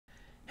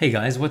Hey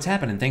guys, what's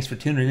happening? Thanks for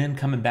tuning in,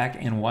 coming back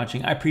and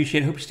watching. I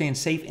appreciate it. Hope you're staying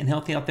safe and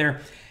healthy out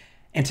there.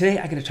 And today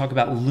I got to talk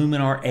about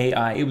Luminar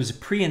AI. It was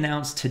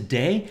pre-announced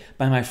today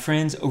by my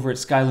friends over at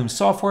Skyloom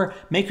Software,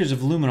 makers of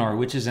Luminar,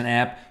 which is an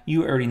app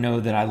you already know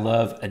that I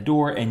love,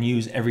 adore, and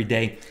use every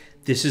day.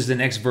 This is the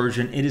next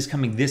version. It is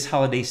coming this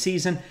holiday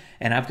season,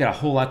 and I've got a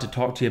whole lot to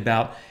talk to you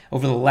about.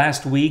 Over the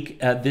last week,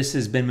 this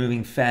has been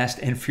moving fast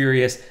and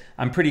furious.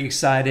 I'm pretty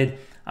excited.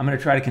 I'm going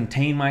to try to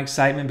contain my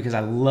excitement because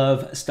I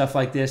love stuff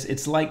like this.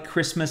 It's like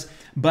Christmas,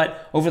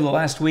 but over the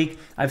last week,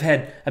 I've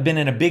been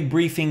in a big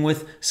briefing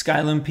with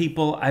Skyloom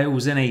people. I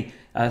was in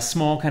a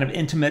small kind of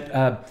intimate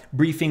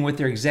briefing with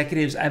their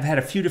executives. I've had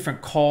a few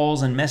different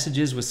calls and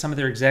messages with some of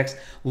their execs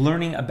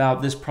learning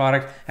about this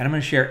product, and I'm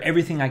going to share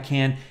everything I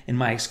can in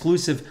my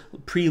exclusive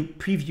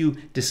preview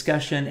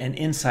discussion and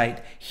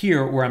insight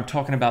here where I'm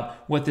talking about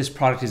what this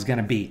product is going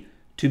to be.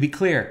 To be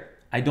clear,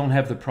 I don't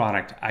have the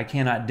product. I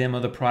cannot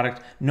demo the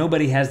product.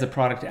 Nobody has the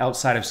product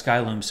outside of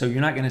Skyloom, so you're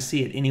not going to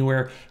see it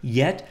anywhere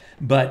yet,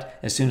 but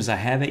as soon as I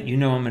have it, you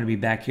know I'm going to be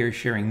back here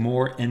sharing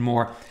more and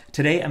more.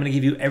 Today, I'm going to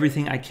give you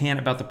everything I can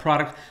about the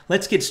product.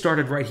 Let's get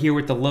started right here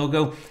with the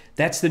logo.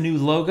 That's the new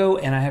logo,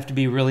 and I have to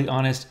be really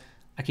honest,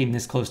 I came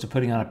this close to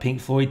putting on a Pink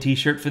Floyd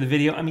t-shirt for the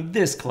video. I mean,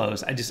 this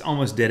close. I just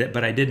almost did it,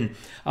 but I didn't.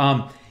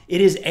 It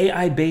is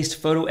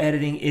AI-based photo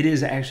editing. It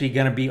is actually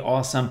going to be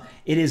awesome.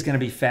 It is going to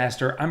be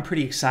faster. I'm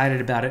pretty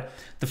excited about it.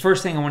 The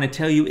first thing I want to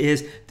tell you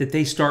is that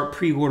they start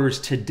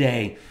pre-orders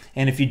today.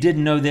 And if you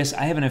didn't know this,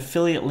 I have an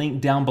affiliate link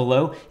down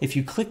below. If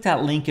you click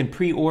that link and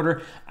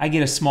pre-order, I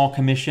get a small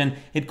commission.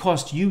 It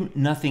costs you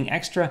nothing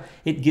extra.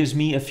 It gives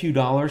me a few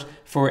dollars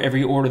for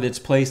every order that's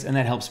placed, and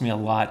that helps me a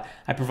lot.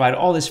 I provide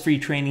all this free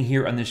training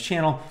here on this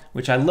channel,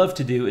 which I love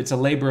to do. It's a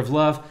labor of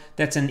love.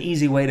 That's an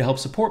easy way to help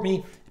support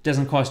me. It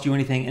doesn't cost you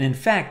anything. And in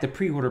fact, the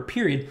pre-order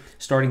period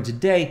starting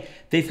today,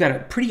 they've got a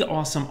pretty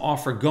awesome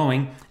offer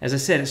going. As I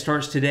said, it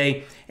starts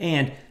today,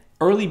 and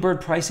early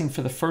bird pricing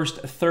for the first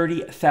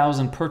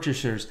 30,000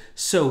 purchasers.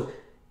 So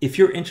if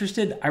you're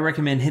interested, I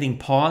recommend hitting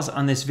pause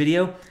on this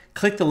video,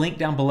 click the link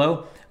down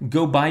below,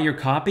 go buy your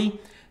copy.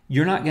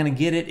 You're not going to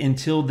get it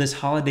until this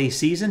holiday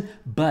season,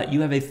 but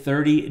you have a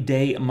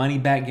 30-day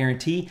money-back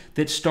guarantee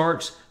that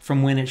starts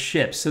from when it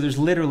ships. So there's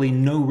literally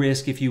no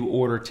risk if you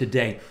order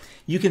today.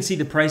 You can see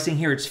the pricing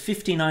here. It's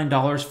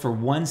 $59 for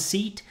one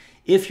seat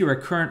if you're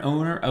a current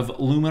owner of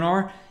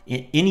Luminar,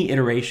 in any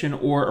iteration,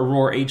 or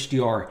Aurora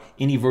HDR,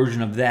 any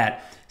version of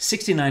that.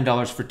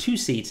 $69 for two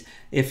seats.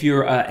 If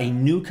you're a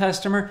new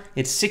customer,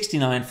 it's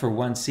 $69 for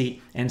one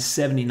seat and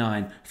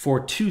 $79 for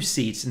two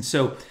seats. And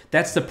so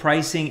that's the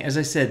pricing. As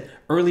I said,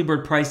 early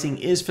bird pricing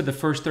is for the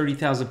first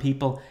 30,000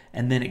 people,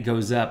 and then it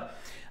goes up.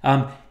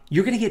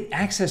 You're going to get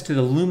access to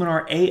the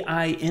Luminar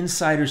AI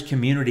Insiders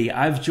community.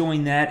 I've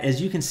joined that. As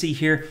you can see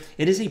here,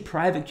 it is a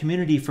private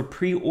community for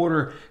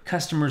pre-order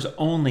customers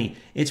only.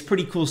 It's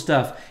pretty cool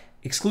stuff.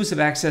 Exclusive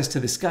access to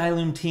the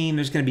Skyloom team.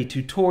 There's going to be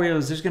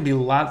tutorials. There's going to be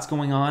lots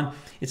going on.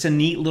 It's a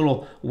neat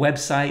little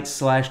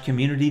website /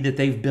 community that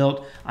they've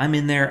built. I'm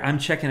in there. I'm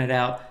checking it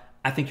out.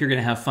 I think you're going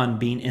to have fun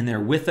being in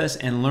there with us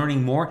and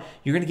learning more.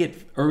 You're going to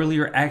get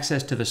earlier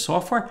access to the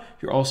software.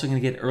 You're also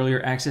going to get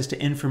earlier access to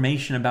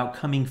information about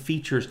coming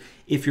features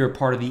if you're a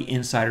part of the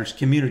Insiders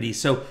community.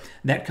 So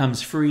that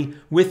comes free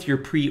with your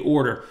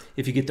pre-order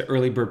if you get the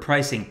early bird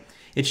pricing.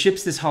 It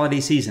ships this holiday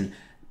season.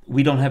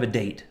 We don't have a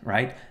date,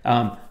 right?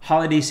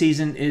 Holiday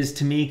season is,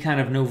 to me, kind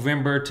of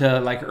November to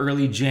like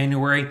early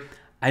January.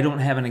 I don't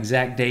have an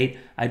exact date.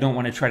 I don't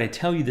want to try to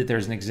tell you that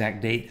there's an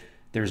exact date.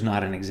 There's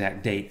not an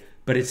exact date.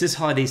 But it's this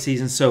holiday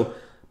season, so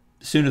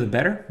sooner the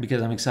better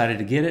because I'm excited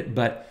to get it.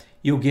 But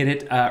you'll get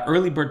it.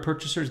 Early bird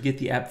purchasers get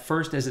the app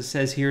first, as it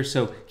says here,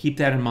 so keep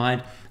that in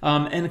mind.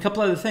 And a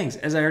couple other things.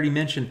 As I already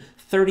mentioned,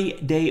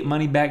 30-day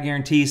money-back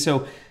guarantee.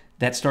 So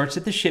that starts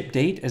at the ship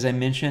date, as I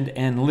mentioned,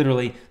 and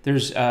literally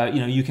there's,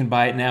 you can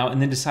buy it now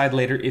and then decide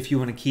later if you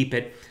want to keep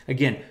it.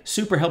 Again,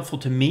 super helpful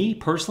to me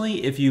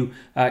personally if you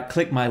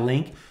click my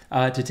link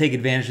to take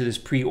advantage of this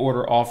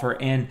pre-order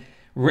offer. And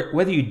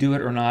whether you do it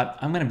or not,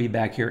 I'm going to be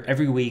back here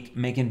every week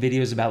making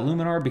videos about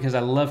Luminar because I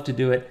love to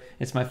do it.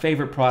 It's my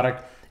favorite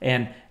product.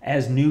 And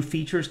as new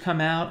features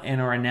come out and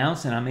are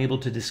announced and I'm able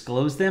to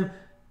disclose them,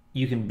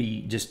 you can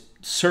be just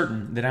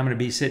certain that I'm going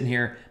to be sitting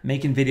here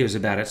making videos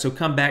about it. So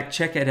come back,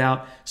 check it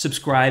out,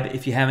 subscribe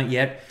if you haven't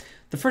yet.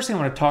 The first thing I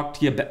want to talk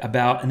to you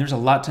about, and there's a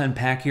lot to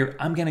unpack here,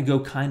 I'm going to go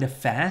kind of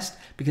fast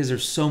because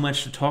there's so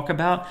much to talk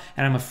about,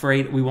 and I'm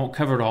afraid we won't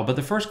cover it all. But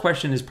the first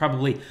question is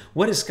probably,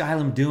 what is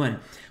Skyloom doing?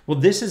 Well,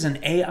 this is an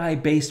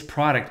AI-based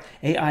product.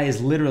 AI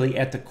is literally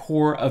at the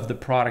core of the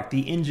product.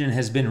 The engine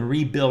has been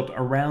rebuilt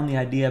around the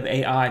idea of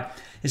AI.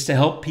 It's to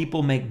help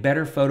people make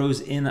better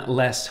photos in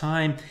less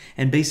time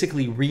and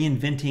basically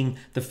reinventing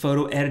the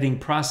photo editing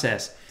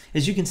process.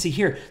 As you can see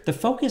here, the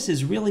focus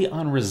is really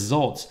on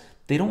results.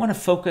 They don't want to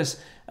focus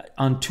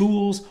on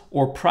tools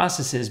or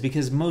processes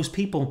because most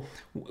people,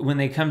 when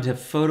they come to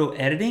photo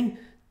editing,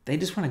 they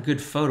just want a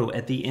good photo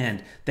at the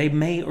end. They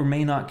may or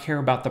may not care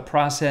about the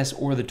process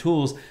or the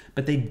tools,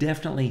 but they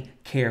definitely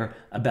care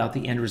about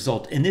the end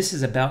result. And this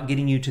is about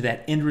getting you to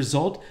that end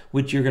result,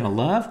 which you're going to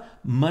love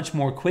much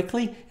more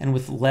quickly and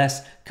with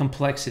less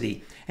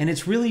complexity. And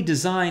it's really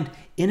designed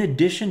in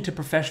addition to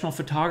professional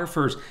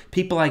photographers,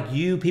 people like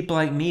you, people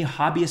like me,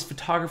 hobbyist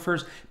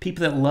photographers,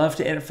 people that love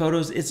to edit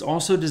photos. It's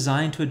also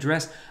designed to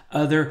address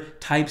other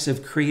types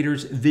of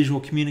creators, visual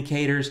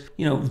communicators,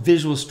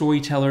 visual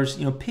storytellers,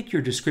 pick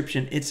your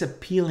description. It's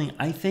appealing,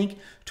 I think,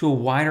 to a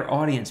wider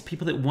audience,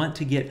 people that want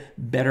to get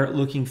better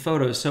looking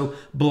photos. So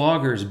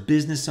bloggers,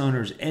 business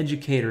owners,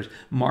 educators,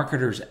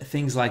 marketers,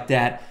 things like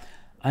that.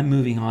 I'm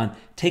moving on.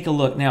 Take a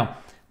look. Now,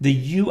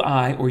 the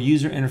UI or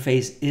user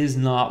interface is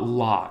not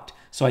locked.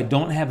 So I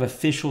don't have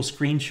official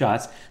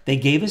screenshots. They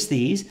gave us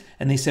these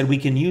and they said we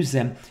can use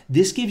them.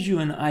 This gives you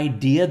an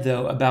idea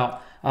though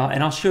about,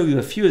 and I'll show you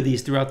a few of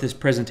these throughout this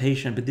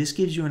presentation, but this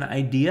gives you an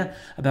idea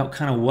about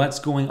kind of what's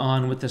going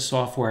on with the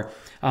software.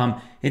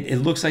 It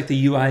looks like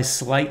the UI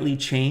slightly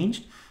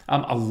changed.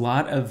 A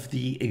lot of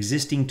the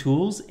existing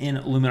tools in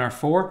Luminar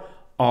 4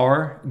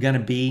 are going to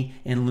be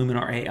in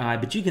Luminar AI,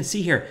 but you can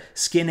see here,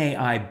 skin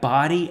AI,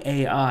 body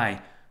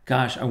AI.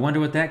 Gosh, I wonder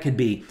what that could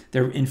be.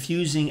 They're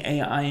infusing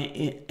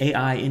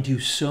AI into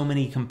so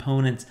many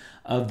components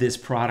of this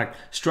product.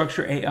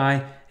 Structure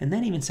AI, and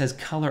then even says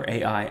color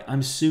AI.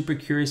 I'm super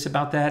curious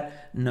about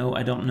that. No,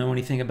 I don't know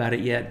anything about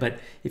it yet, but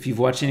if you've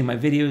watched any of my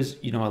videos,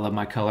 you know I love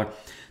my color.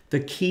 The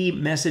key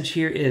message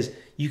here is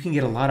you can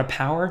get a lot of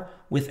power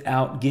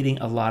without getting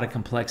a lot of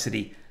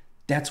complexity.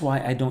 That's why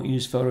I don't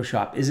use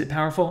Photoshop. Is it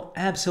powerful?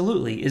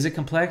 Absolutely. Is it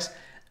complex?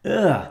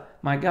 Ugh,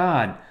 my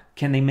God.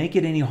 Can they make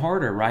it any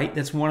harder, right?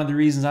 That's one of the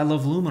reasons I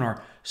love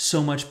Luminar.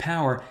 So much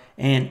power,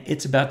 and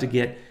it's about to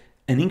get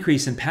an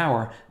increase in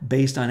power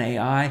based on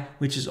AI,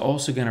 which is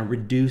also going to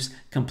reduce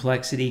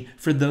complexity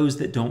for those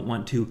that don't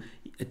want to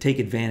take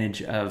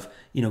advantage of,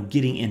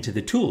 getting into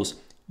the tools.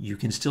 You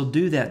can still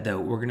do that though.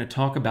 We're going to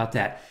talk about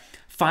that.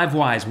 5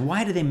 whys.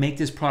 Why do they make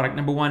this product?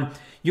 Number one,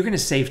 you're going to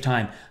save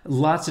time.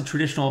 Lots of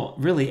traditional,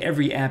 really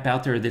every app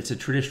out there that's a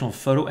traditional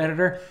photo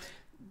editor,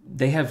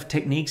 they have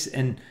techniques,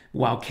 and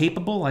while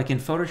capable, like in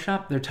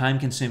Photoshop, they're time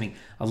consuming.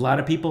 A lot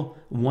of people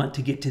want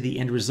to get to the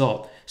end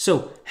result.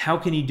 So how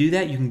can you do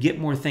that? You can get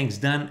more things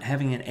done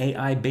having an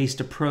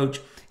AI-based approach,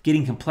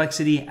 getting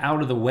complexity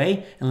out of the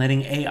way and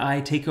letting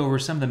AI take over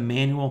some of the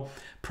manual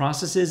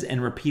processes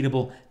and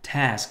repeatable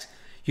tasks.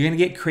 You're going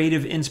to get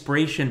creative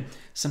inspiration.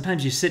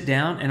 Sometimes you sit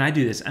down, and I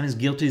do this. I'm as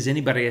guilty as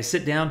anybody. I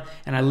sit down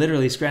and I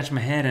literally scratch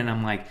my head and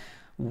I'm like,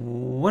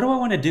 what do I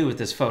want to do with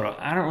this photo?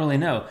 I don't really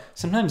know.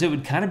 Sometimes it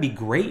would kind of be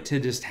great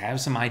to just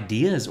have some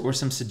ideas or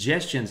some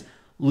suggestions.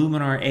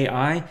 Luminar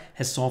AI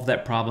has solved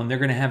that problem. They're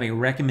going to have a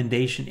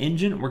recommendation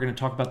engine. We're going to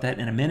talk about that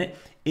in a minute.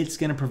 It's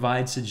going to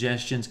provide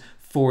suggestions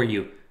for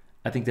you.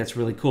 I think that's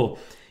really cool.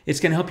 It's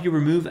going to help you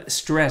remove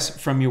stress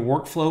from your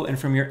workflow and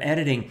from your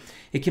editing.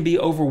 It can be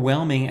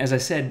overwhelming, as I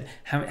said,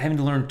 having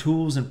to learn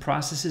tools and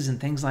processes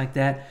and things like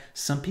that.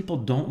 Some people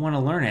don't want to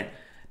learn it.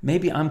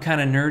 Maybe I'm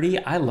kind of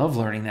nerdy. I love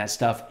learning that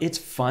stuff. It's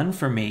fun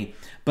for me,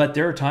 but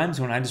there are times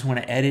when I just want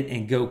to edit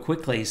and go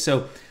quickly.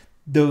 So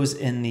those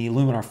in the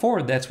Luminar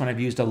 4, that's when I've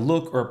used a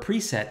look or a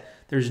preset.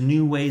 There's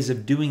new ways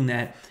of doing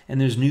that,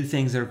 and there's new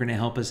things that are going to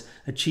help us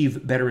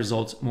achieve better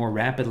results more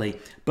rapidly.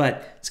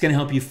 But it's going to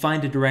help you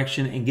find a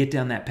direction and get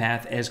down that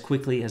path as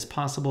quickly as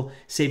possible,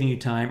 saving you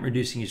time,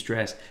 reducing your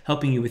stress,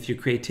 helping you with your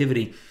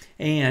creativity.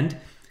 And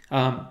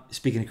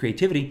speaking of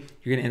creativity,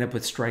 you're going to end up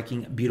with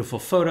striking, beautiful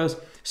photos.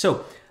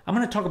 So I'm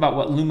going to talk about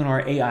what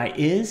Luminar AI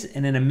is,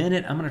 and in a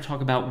minute, I'm going to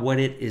talk about what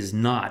it is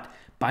not.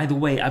 By the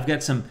way, I've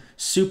got some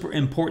super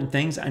important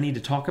things I need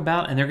to talk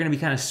about, and they're going to be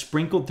kind of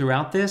sprinkled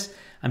throughout this.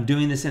 I'm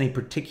doing this in a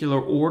particular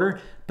order,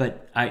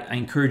 but I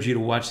encourage you to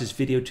watch this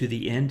video to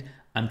the end.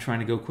 I'm trying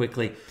to go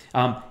quickly.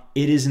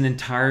 It is an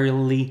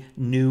entirely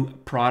new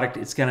product.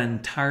 It's got an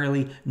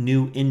entirely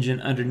new engine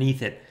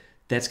underneath it.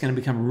 That's going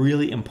to become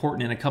really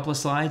important in a couple of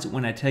slides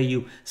when I tell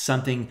you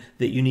something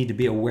that you need to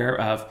be aware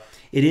of.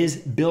 It is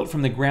built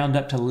from the ground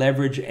up to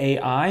leverage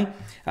AI.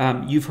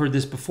 You've heard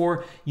this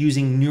before,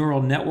 using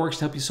neural networks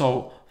to help you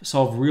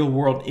solve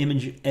real-world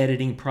image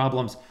editing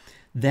problems.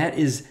 That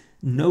is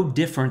no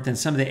different than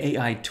some of the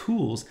AI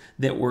tools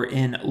that were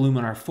in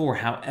Luminar 4.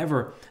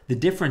 However, the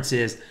difference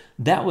is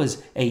that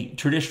was a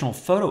traditional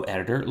photo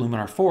editor,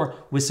 Luminar 4,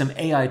 with some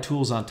AI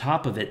tools on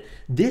top of it.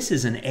 This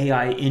is an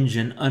AI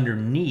engine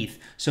underneath,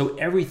 so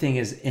everything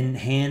is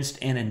enhanced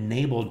and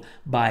enabled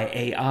by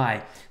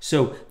AI.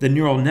 So the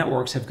neural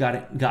networks have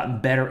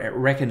gotten better at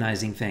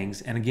recognizing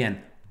things, and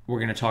again, we're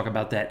going to talk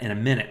about that in a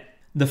minute.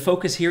 The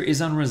focus here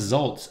is on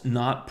results,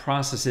 not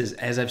processes,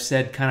 as I've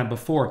said kind of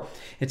before.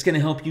 It's going to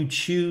help you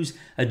choose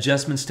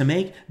adjustments to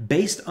make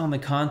based on the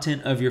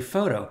content of your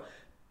photo.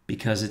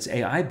 Because it's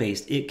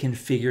AI-based, it can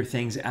figure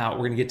things out.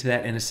 We're going to get to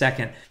that in a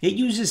second. It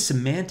uses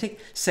semantic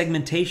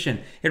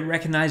segmentation. It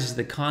recognizes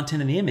the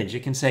content of the image.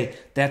 It can say,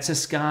 that's a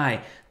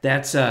sky,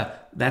 that's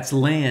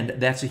land,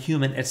 that's a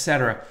human,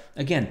 etc.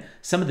 Again,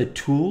 some of the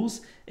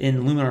tools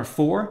in Luminar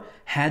 4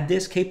 had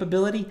this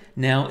capability.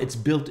 Now it's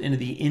built into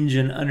the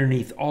engine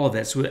underneath all of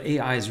that. So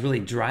AI is really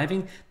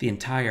driving the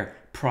entire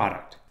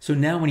product. So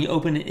now when you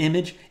open an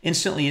image,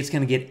 instantly it's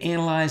going to get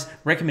analyzed.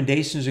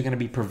 Recommendations are going to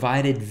be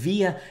provided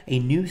via a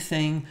new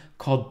thing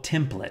called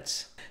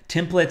templates.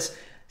 Templates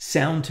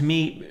sound to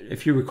me,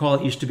 if you recall,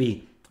 it used to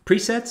be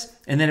presets,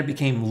 and then it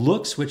became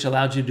looks, which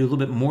allowed you to do a little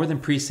bit more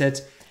than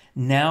presets.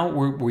 Now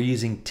we're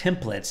using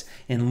templates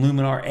in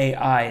Luminar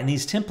AI, and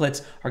these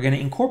templates are going to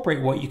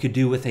incorporate what you could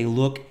do with a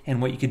look and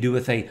what you could do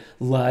with a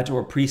LUT or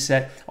a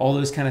preset, all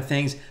those kind of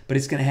things, but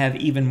it's going to have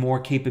even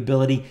more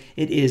capability.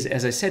 It is,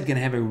 as I said, going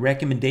to have a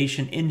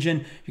recommendation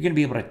engine. You're going to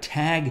be able to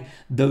tag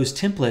those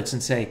templates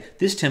and say,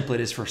 this template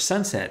is for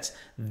sunsets,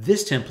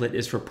 this template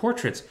is for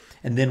portraits,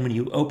 and then when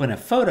you open a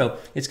photo,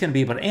 it's going to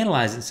be able to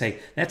analyze it and say,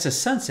 that's a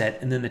sunset,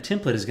 and then the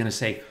template is going to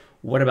say,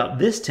 what about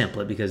this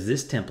template? Because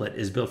this template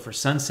is built for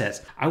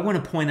sunsets. I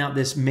want to point out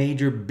this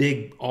major,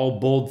 big, all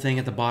bold thing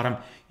at the bottom.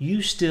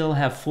 You still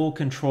have full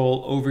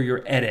control over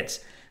your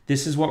edits.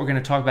 This is what we're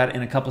going to talk about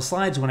in a couple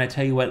slides when I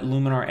tell you what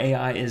Luminar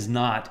AI is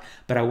not.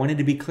 But I wanted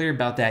to be clear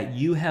about that.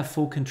 You have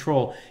full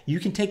control. You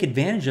can take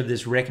advantage of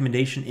this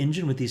recommendation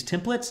engine with these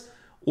templates,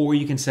 or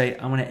you can say,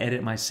 I want to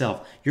edit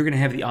myself. You're going to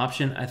have the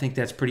option. I think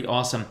that's pretty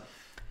awesome.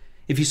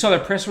 If you saw their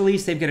press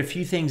release, they've got a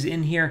few things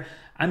in here.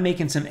 I'm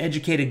making some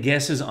educated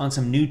guesses on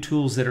some new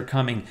tools that are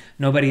coming.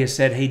 Nobody has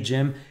said, hey,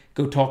 Jim,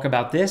 go talk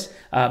about this.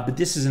 But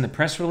this is in the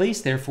press release.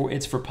 Therefore,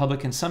 it's for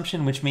public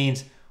consumption, which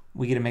means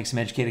we get to make some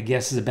educated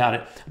guesses about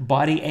it.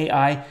 Body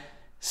AI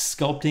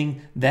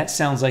sculpting, that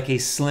sounds like a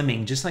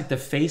slimming. Just like the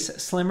face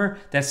slimmer,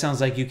 that sounds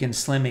like you can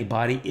slim a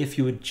body if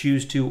you would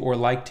choose to or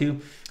like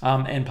to,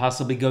 and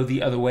possibly go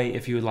the other way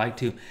if you would like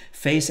to.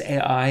 Face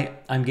AI,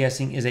 I'm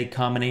guessing, is a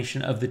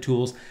combination of the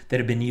tools that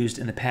have been used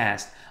in the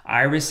past.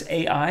 Iris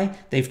AI,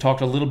 they've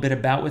talked a little bit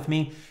about with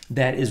me,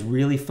 that is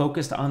really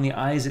focused on the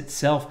eyes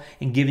itself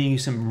and giving you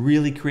some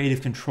really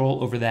creative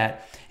control over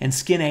that. And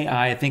Skin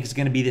AI, I think, is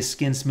going to be the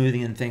skin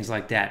smoothing and things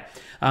like that.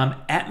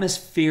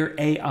 Atmosphere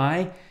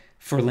AI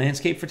for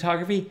landscape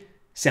photography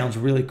sounds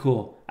really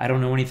cool. I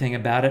don't know anything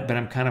about it, but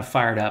I'm kind of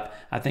fired up.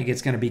 I think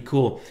it's going to be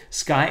cool.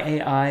 Sky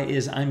AI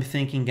is, I'm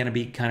thinking, going to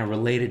be kind of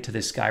related to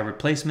the sky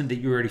replacement that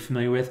you're already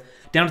familiar with.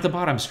 Down at the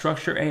bottom,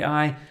 Structure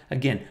AI.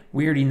 Again,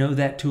 we already know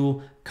that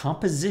tool.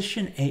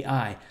 Composition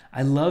AI.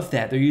 I love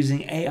that. They're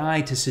using AI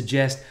to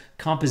suggest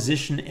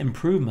composition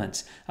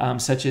improvements,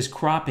 such as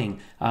cropping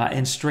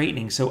and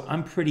straightening. So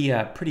I'm pretty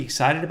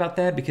excited about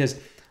that because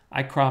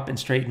I crop and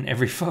straighten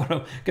every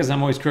photo because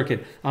I'm always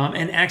crooked.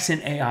 And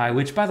Accent AI,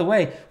 which, by the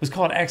way, was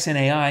called Accent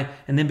AI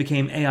and then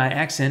became AI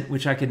Accent,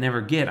 which I could never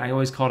get. I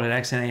always called it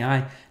Accent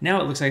AI. Now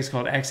it looks like it's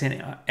called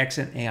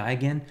Accent AI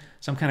again.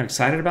 So I'm kind of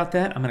excited about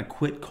that. I'm going to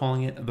quit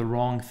calling it the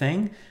wrong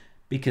thing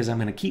because I'm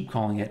going to keep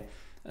calling it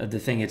the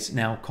thing it's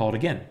now called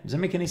again. Does that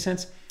make any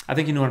sense? I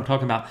think you know what I'm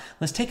talking about.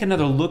 Let's take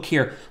another look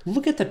here.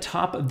 Look at the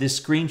top of this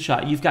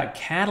screenshot. You've got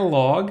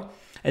catalog,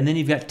 and then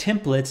you've got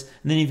templates,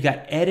 and then you've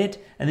got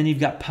edit, and then you've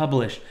got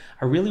publish.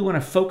 I really want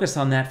to focus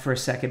on that for a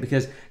second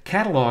because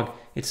catalog,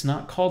 it's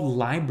not called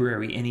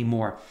library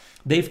anymore.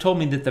 They've told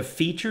me that the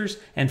features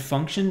and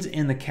functions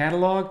in the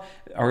catalog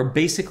are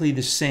basically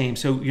the same.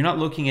 So you're not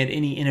looking at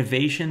any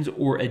innovations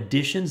or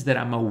additions that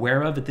I'm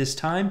aware of at this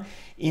time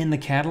in the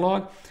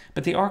catalog,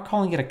 but they are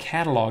calling it a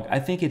catalog. I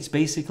think it's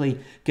basically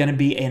going to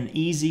be an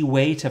easy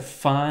way to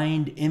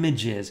find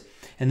images.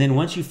 And then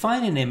once you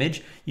find an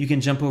image, you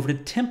can jump over to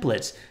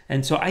templates.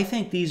 And so I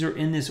think these are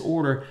in this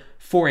order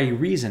for a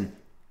reason.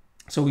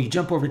 So you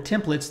jump over to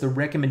templates, the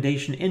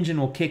recommendation engine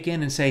will kick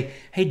in and say,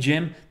 hey,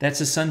 Jim,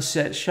 that's a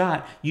sunset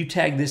shot. You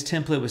tag this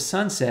template with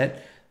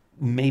sunset.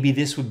 Maybe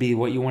this would be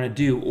what you want to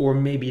do, or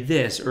maybe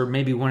this, or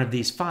maybe one of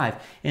these 5.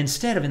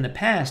 Instead of in the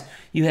past,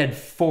 you had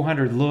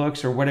 400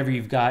 looks or whatever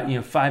you've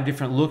got, 5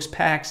 different looks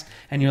packs,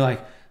 and you're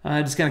like,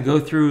 I'm just going to go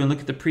through and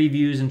look at the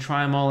previews and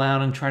try them all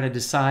out and try to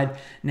decide.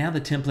 Now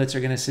the templates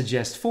are going to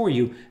suggest for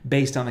you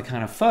based on the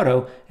kind of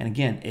photo. And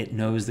again, it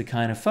knows the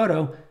kind of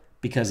photo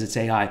because it's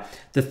AI.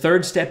 The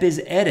third step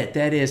is edit.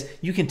 That is,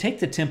 you can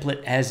take the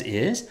template as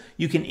is,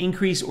 you can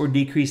increase or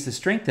decrease the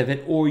strength of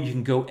it, or you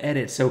can go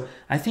edit. So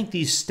I think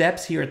these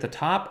steps here at the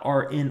top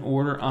are in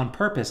order on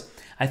purpose.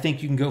 I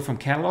think you can go from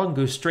catalog and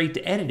go straight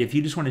to edit. If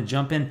you just want to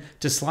jump in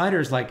to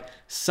sliders like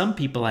some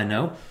people I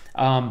know,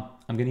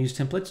 I'm going to use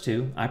templates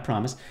too, I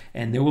promise.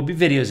 And there will be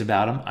videos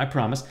about them, I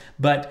promise.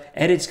 But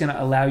edit's going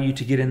to allow you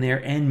to get in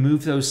there and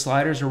move those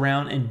sliders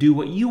around and do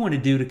what you want to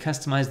do to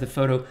customize the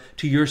photo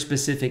to your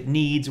specific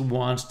needs,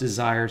 wants,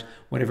 desires,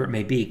 whatever it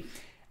may be.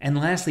 And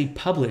lastly,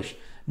 publish.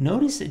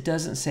 Notice it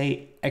doesn't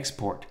say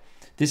export.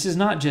 This is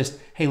not just,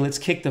 hey, let's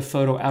kick the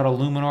photo out of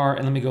Luminar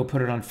and let me go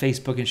put it on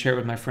Facebook and share it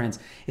with my friends.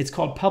 It's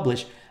called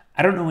publish.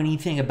 I don't know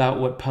anything about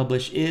what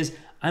publish is.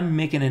 I'm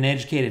making an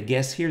educated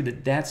guess here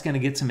that that's going to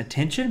get some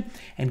attention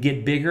and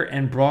get bigger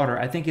and broader.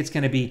 I think it's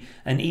going to be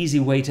an easy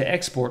way to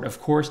export, of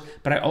course,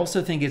 but I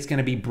also think it's going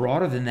to be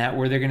broader than that,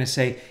 where they're going to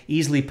say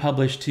easily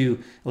publish to,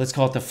 let's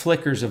call it the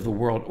Flickrs of the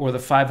world, or the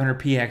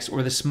 500px,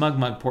 or the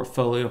SmugMug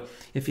portfolio,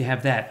 if you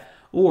have that,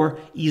 or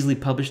easily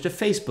publish to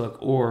Facebook,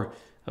 or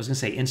I was going to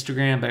say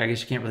Instagram, but I guess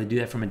you can't really do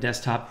that from a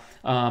desktop.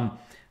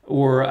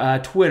 or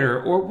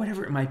Twitter or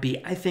whatever it might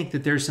be. I think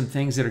that there's some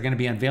things that are going to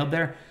be unveiled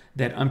there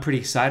that I'm pretty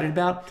excited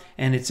about.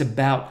 And it's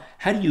about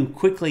how do you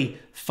quickly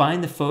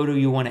find the photo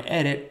you want to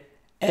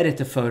edit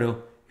the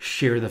photo,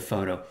 share the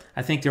photo.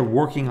 I think they're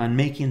working on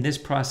making this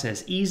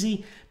process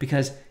easy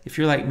because if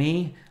you're like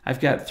me, I've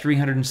got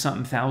 300 and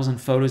something thousand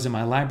photos in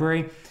my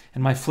library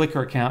and my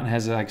Flickr account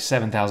has like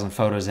 7,000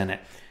 photos in it.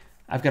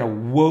 I've got a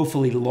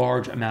woefully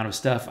large amount of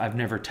stuff I've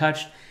never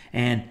touched,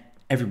 and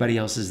everybody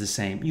else is the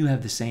same. You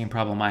have the same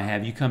problem I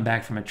have. You come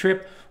back from a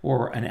trip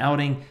or an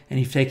outing and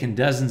you've taken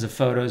dozens of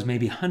photos,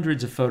 maybe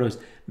hundreds of photos,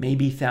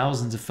 maybe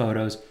thousands of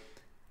photos,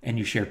 and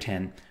you share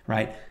 10,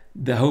 right?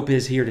 The hope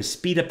is here to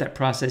speed up that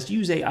process.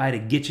 Use AI to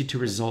get you to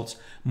results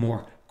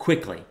more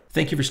quickly.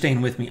 Thank you for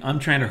staying with me. I'm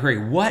trying to hurry.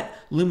 What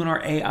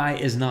Luminar AI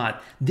is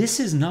not. This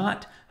is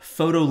not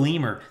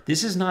Photolemur.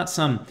 This is not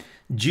some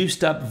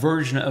juiced up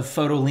version of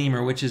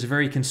Photolemur, which is a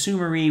very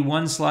consumer-y,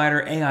 one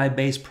slider,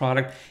 AI-based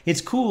product.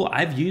 It's cool.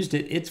 I've used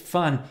it. It's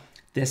fun.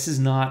 This is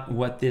not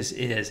what this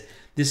is.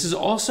 This is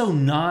also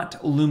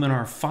not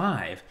Luminar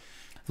 5.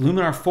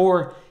 Luminar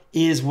 4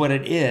 is what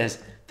it is.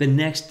 The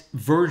next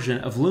version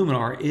of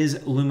Luminar is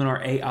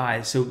Luminar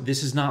AI. So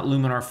this is not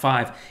Luminar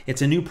 5.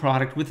 It's a new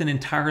product with an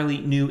entirely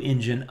new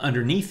engine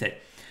underneath it.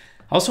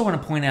 I also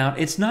want to point out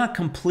it's not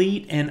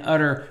complete and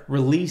utter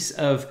release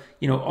of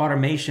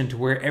automation to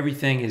where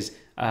everything is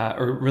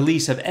or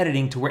release of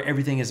editing to where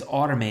everything is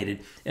automated.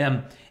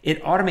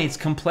 It automates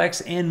complex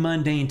and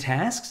mundane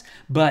tasks,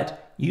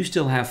 but you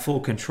still have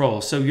full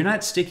control. So you're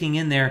not sticking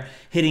in there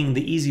hitting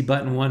the easy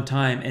button one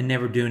time and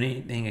never doing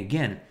anything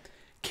again.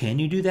 Can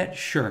you do that?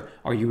 Sure.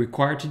 Are you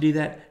required to do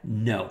that?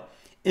 No.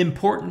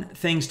 Important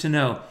things to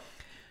know.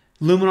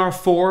 Luminar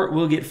 4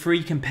 will get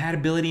free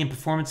compatibility and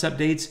performance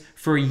updates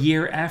for a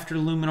year after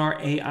Luminar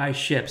AI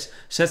ships.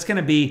 So that's going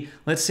to be,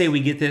 let's say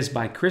we get this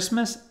by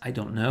Christmas. I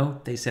don't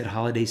know. They said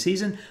holiday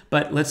season,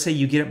 but let's say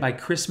you get it by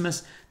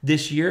Christmas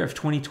this year of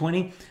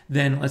 2020.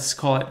 Then let's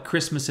call it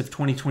Christmas of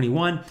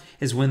 2021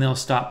 is when they'll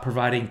stop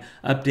providing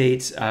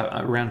updates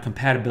around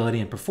compatibility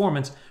and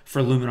performance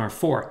for Luminar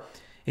 4.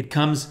 It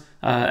comes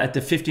at the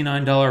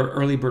 $59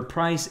 early bird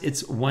price.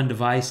 It's one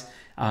device.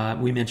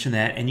 We mentioned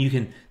that, and you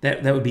can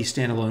that would be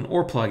standalone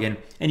or plug-in,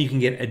 and you can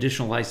get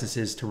additional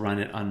licenses to run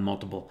it on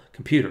multiple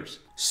computers.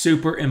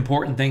 Super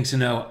important things to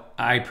know.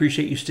 I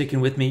appreciate you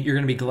sticking with me. You're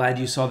going to be glad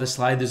you saw this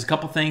slide. There's a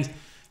couple things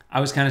I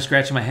was kind of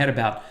scratching my head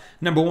about.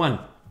 Number one,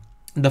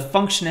 the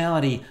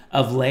functionality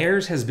of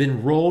layers has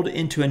been rolled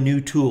into a new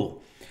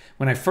tool.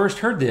 When I first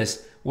heard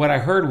this, what I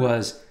heard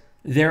was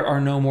there are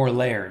no more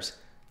layers.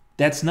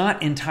 That's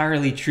not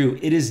entirely true.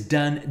 It is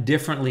done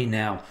differently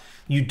now.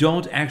 You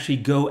don't actually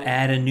go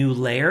add a new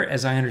layer,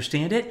 as I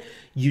understand it.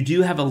 You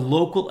do have a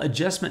local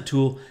adjustment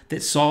tool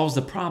that solves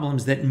the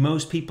problems that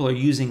most people are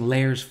using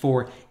layers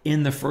for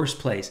in the first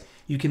place.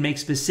 You can make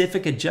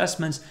specific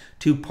adjustments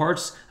to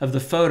parts of the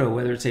photo,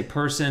 whether it's a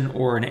person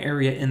or an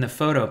area in the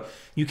photo.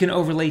 You can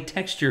overlay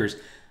textures.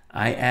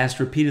 I asked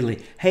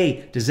repeatedly,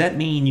 hey, does that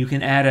mean you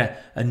can add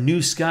a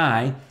new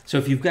sky? So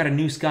if you've got a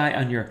new sky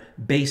on your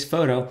base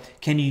photo,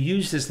 can you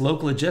use this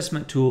local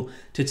adjustment tool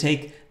to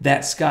take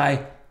that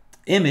sky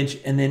image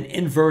and then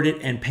invert it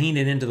and paint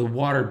it into the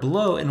water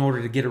below in order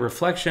to get a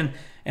reflection?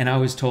 And I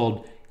was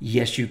told,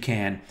 yes, you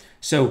can.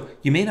 So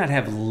you may not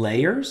have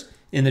layers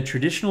in the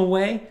traditional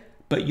way,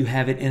 but you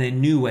have it in a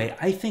new way.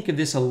 I think of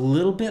this a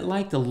little bit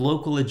like the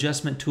local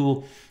adjustment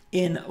tool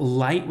in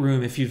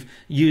Lightroom. If you've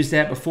used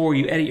that before,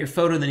 you edit your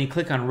photo, then you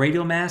click on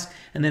radial mask,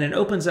 and then it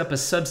opens up a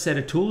subset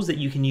of tools that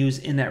you can use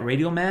in that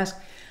radial mask.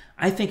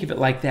 I think of it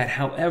like that.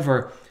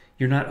 However,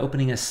 you're not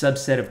opening a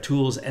subset of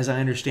tools. As I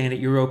understand it,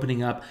 you're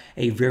opening up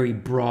a very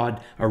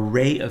broad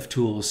array of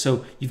tools.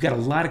 So you've got a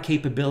lot of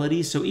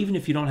capabilities. So even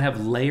if you don't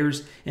have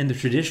layers in the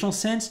traditional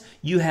sense,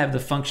 you have the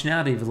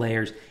functionality of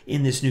layers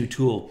in this new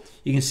tool.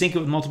 You can sync it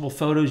with multiple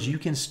photos. You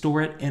can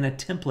store it in a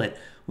template,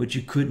 which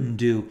you couldn't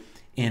do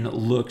in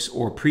looks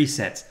or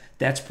presets.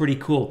 That's pretty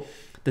cool.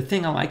 The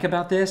thing I like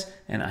about this,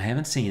 and I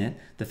haven't seen it,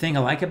 the thing I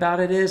like about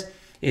it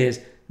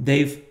is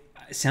they've,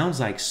 sounds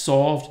like,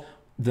 solved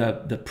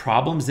the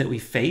problems that we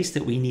face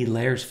that we need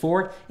layers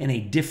for in a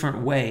different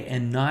way,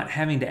 and not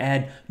having to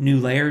add new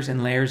layers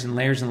and layers and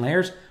layers and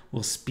layers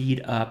will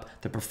speed up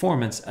the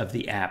performance of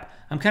the app.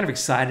 I'm kind of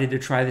excited to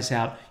try this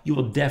out. You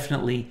will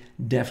definitely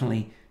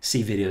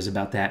see videos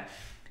about that.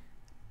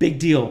 Big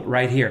deal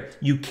right here.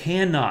 You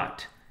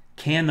cannot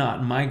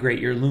migrate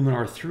your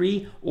Luminar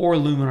 3 or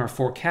Luminar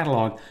 4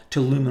 catalog to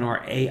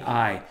Luminar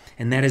AI.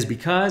 And that is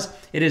because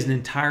it is an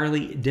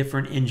entirely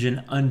different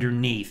engine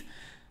underneath.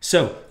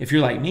 So if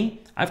you're like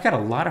me, I've got a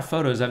lot of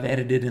photos I've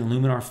edited in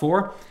Luminar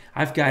 4.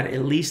 I've got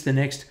at least the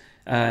next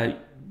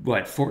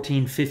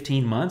 14,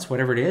 15 months,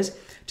 whatever it is,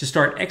 to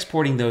start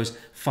exporting those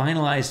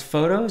finalized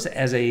photos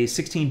as a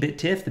 16-bit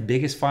TIFF, the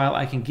biggest file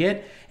I can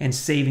get, and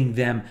saving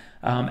them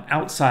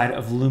outside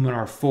of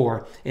Luminar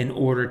 4 in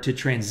order to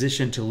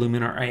transition to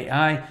Luminar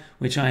AI,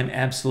 which I'm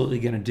absolutely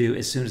going to do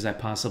as soon as I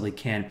possibly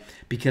can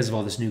because of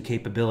all this new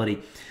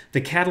capability.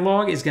 The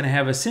catalog is going to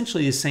have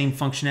essentially the same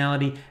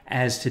functionality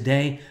as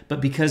today,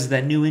 but because of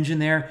that new engine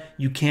there,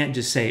 you can't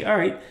just say, all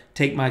right,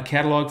 take my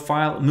catalog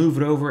file, move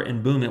it over,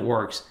 and boom, it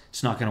works.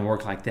 It's not going to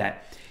work like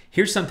that.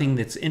 Here's something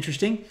that's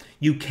interesting.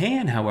 You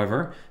can,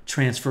 however,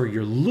 transfer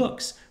your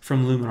looks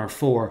from Luminar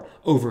 4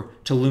 over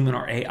to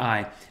Luminar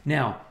AI.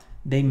 Now,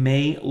 they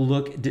may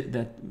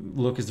that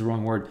look is the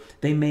wrong word.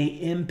 They may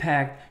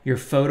impact your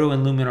photo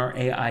in Luminar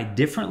AI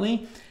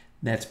differently.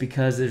 That's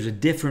because there's a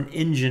different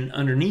engine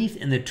underneath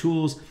and the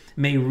tools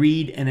may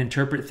read and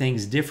interpret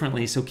things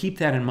differently. So keep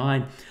that in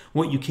mind.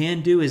 What you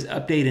can do is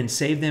update and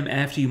save them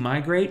after you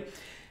migrate.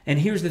 And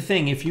here's the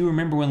thing, if you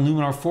remember when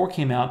Luminar 4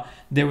 came out,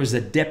 there was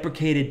a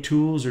deprecated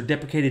tools or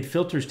deprecated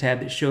filters tab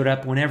that showed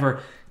up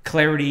whenever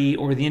clarity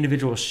or the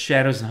individual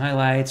shadows and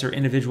highlights or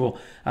individual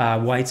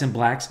whites and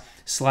blacks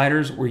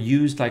sliders were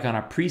used like on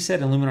a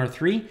preset in Luminar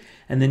 3,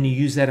 and then you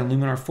use that in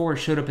Luminar 4, it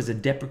showed up as a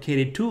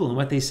deprecated tool. And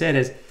what they said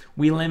is,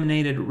 we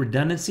eliminated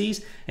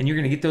redundancies, and you're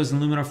going to get those in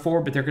Luminar 4,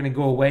 but they're going to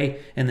go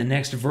away in the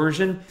next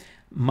version.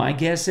 My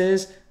guess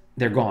is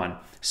they're gone.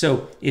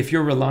 So if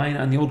you're relying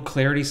on the old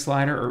clarity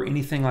slider or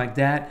anything like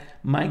that,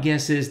 my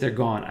guess is they're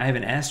gone. I have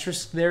an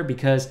asterisk there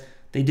because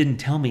they didn't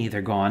tell me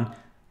they're gone,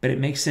 but it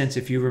makes sense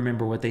if you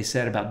remember what they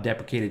said about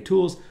deprecated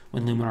tools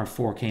when Luminar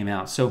 4 came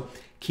out. So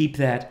keep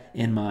that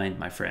in mind,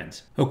 my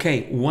friends.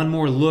 Okay, one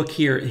more look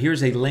here.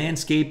 Here's a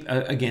landscape,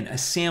 again, a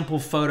sample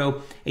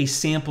photo, a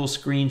sample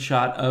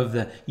screenshot of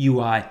the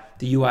UI.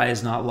 The UI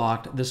is not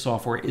locked. The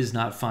software is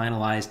not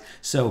finalized.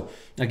 So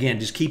again,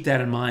 just keep that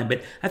in mind.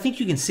 But I think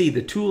you can see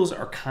the tools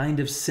are kind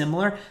of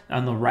similar.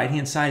 On the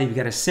right-hand side, you've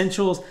got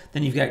Essentials,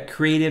 then you've got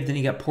Creative, then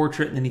you got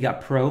Portrait, and then you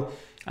got Pro.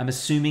 I'm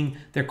assuming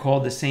they're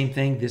called the same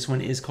thing. This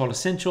one is called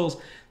Essentials,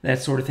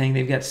 that sort of thing.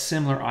 They've got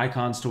similar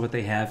icons to what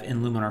they have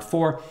in Luminar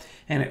 4.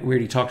 And we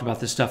already talked about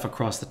this stuff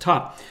across the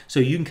top. So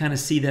you can kind of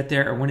see that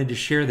there. I wanted to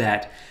share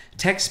that.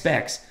 Tech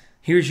specs.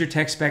 Here's your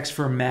tech specs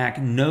for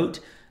Mac. Note,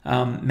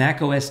 Mac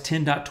OS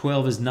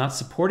 10.12 is not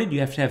supported.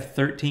 You have to have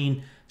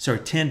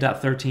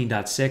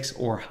 10.13.6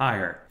 or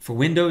higher. For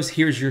Windows,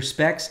 here's your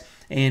specs.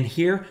 And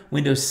here,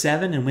 Windows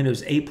 7 and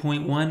Windows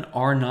 8.1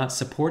 are not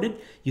supported.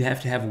 You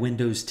have to have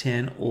Windows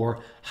 10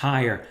 or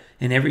higher.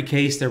 In every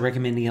case, they're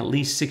recommending at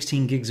least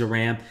 16 gigs of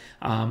RAM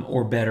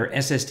or better.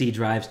 SSD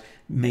drives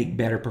make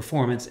better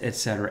performance,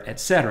 etc.,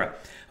 etc.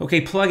 Okay,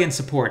 plugin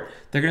support.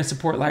 They're going to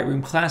support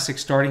Lightroom Classic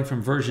starting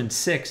from version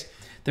 6.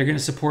 They're going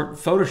to support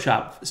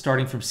Photoshop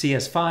starting from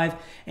CS5,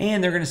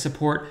 and they're going to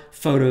support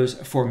Photos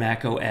for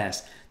Mac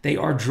OS. They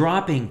are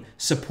dropping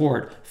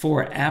support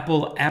for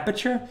Apple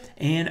Aperture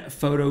and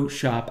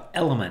Photoshop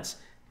Elements.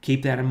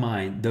 Keep that in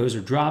mind. Those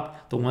are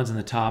dropped. The ones on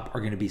the top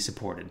are going to be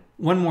supported.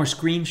 One more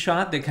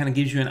screenshot that kind of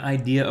gives you an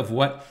idea of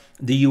what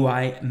the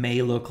UI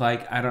may look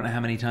like. I don't know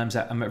how many times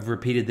I've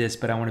repeated this,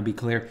 but I want to be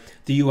clear.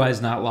 The UI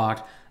is not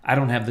locked. I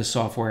don't have the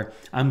software.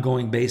 I'm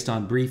going based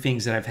on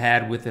briefings that I've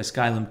had with the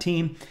Skylum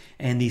team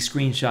and the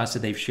screenshots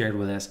that they've shared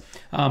with us.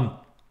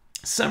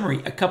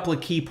 Summary, a couple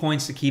of key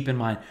points to keep in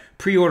mind.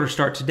 Pre-order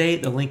start today.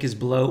 The link is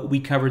below. We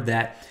covered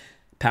that.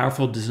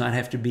 Powerful does not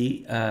have to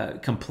be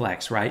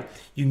complex, right?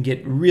 You can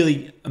get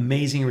really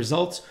amazing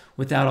results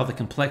without all the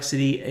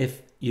complexity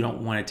if you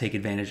don't want to take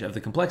advantage of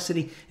the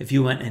complexity. If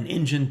you want an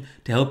engine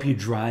to help you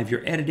drive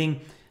your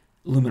editing,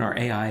 Luminar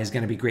AI is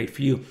going to be great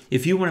for you.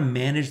 If you want to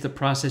manage the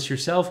process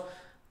yourself,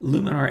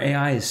 Luminar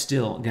AI is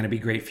still going to be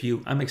great for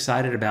you. I'm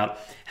excited about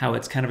how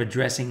it's kind of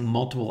addressing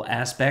multiple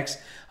aspects,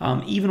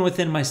 even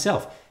within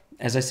myself.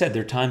 As I said,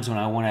 there are times when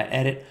I want to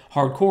edit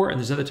hardcore, and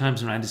there's other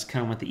times when I just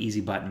kind of want the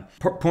easy button.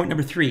 Point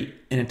number 3,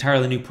 an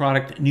entirely new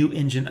product, new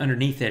engine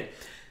underneath it.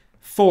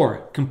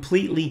 4,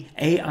 completely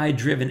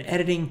AI-driven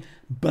editing,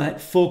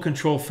 but full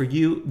control for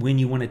you when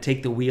you want to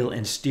take the wheel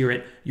and steer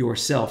it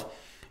yourself.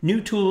 New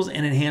tools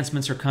and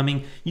enhancements are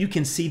coming. You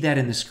can see that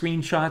in the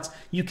screenshots.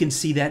 You can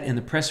see that in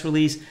the press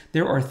release.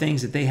 There are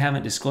things that they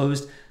haven't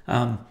disclosed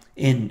in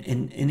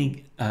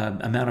any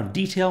amount of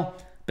detail,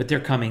 but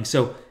they're coming.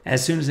 So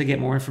as soon as I get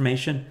more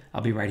information,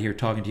 I'll be right here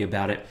talking to you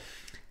about it.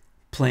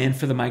 Plan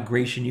for the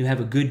migration. You have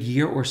a good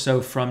year or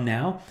so from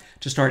now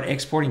to start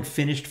exporting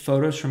finished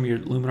photos from your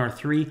Luminar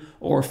 3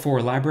 or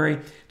 4 library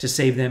to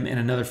save them in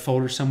another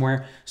folder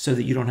somewhere so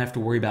that you don't have to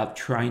worry about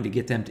trying to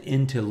get them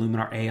into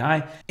Luminar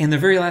AI. And the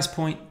very last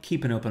point,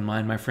 keep an open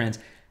mind, my friends.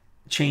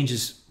 Change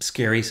is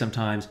scary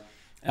sometimes.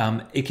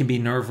 It can be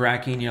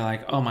nerve-wracking. You're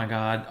like, oh my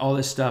God, all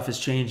this stuff is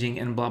changing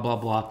and blah, blah,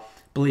 blah.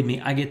 Believe me,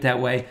 I get that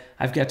way.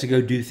 I've got to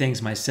go do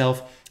things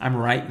myself. I'm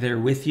right there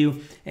with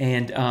you.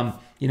 And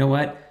you know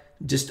what?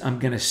 I'm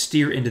going to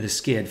steer into the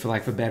skid, for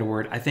lack of a better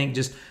word. I think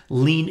just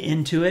lean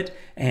into it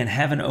and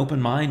have an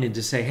open mind and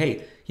just say,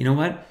 hey, you know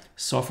what?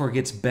 Software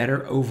gets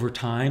better over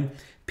time.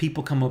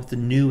 People come up with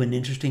new and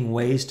interesting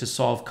ways to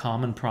solve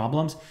common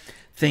problems.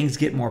 things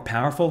get more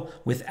powerful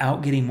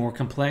without getting more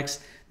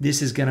complex.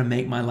 This is going to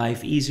make my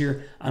life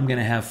easier. I'm going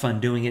to have fun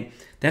doing it.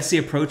 That's the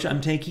approach I'm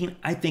taking.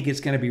 I think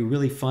it's going to be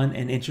really fun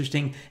and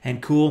interesting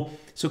and cool.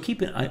 So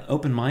keep an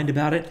open mind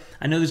about it.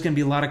 I know there's going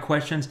to be a lot of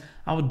questions.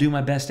 I will do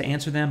my best to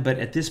answer them. But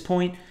at this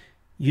point,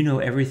 you know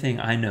everything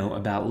I know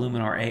about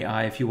Luminar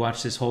AI if you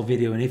watched this whole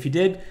video. And if you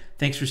did,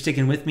 thanks for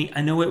sticking with me.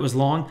 I know it was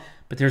long,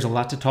 but there's a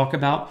lot to talk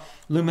about.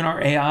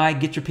 Luminar AI,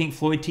 get your Pink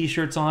Floyd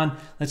t-shirts on.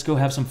 Let's go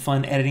have some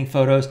fun editing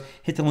photos.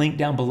 Hit the link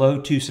down below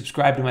to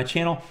subscribe to my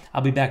channel.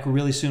 I'll be back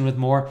really soon with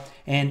more.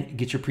 And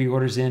get your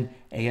pre-orders in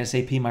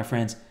ASAP, my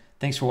friends.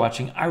 Thanks for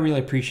watching. I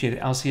really appreciate it.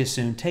 I'll see you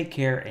soon. Take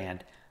care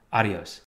and adios.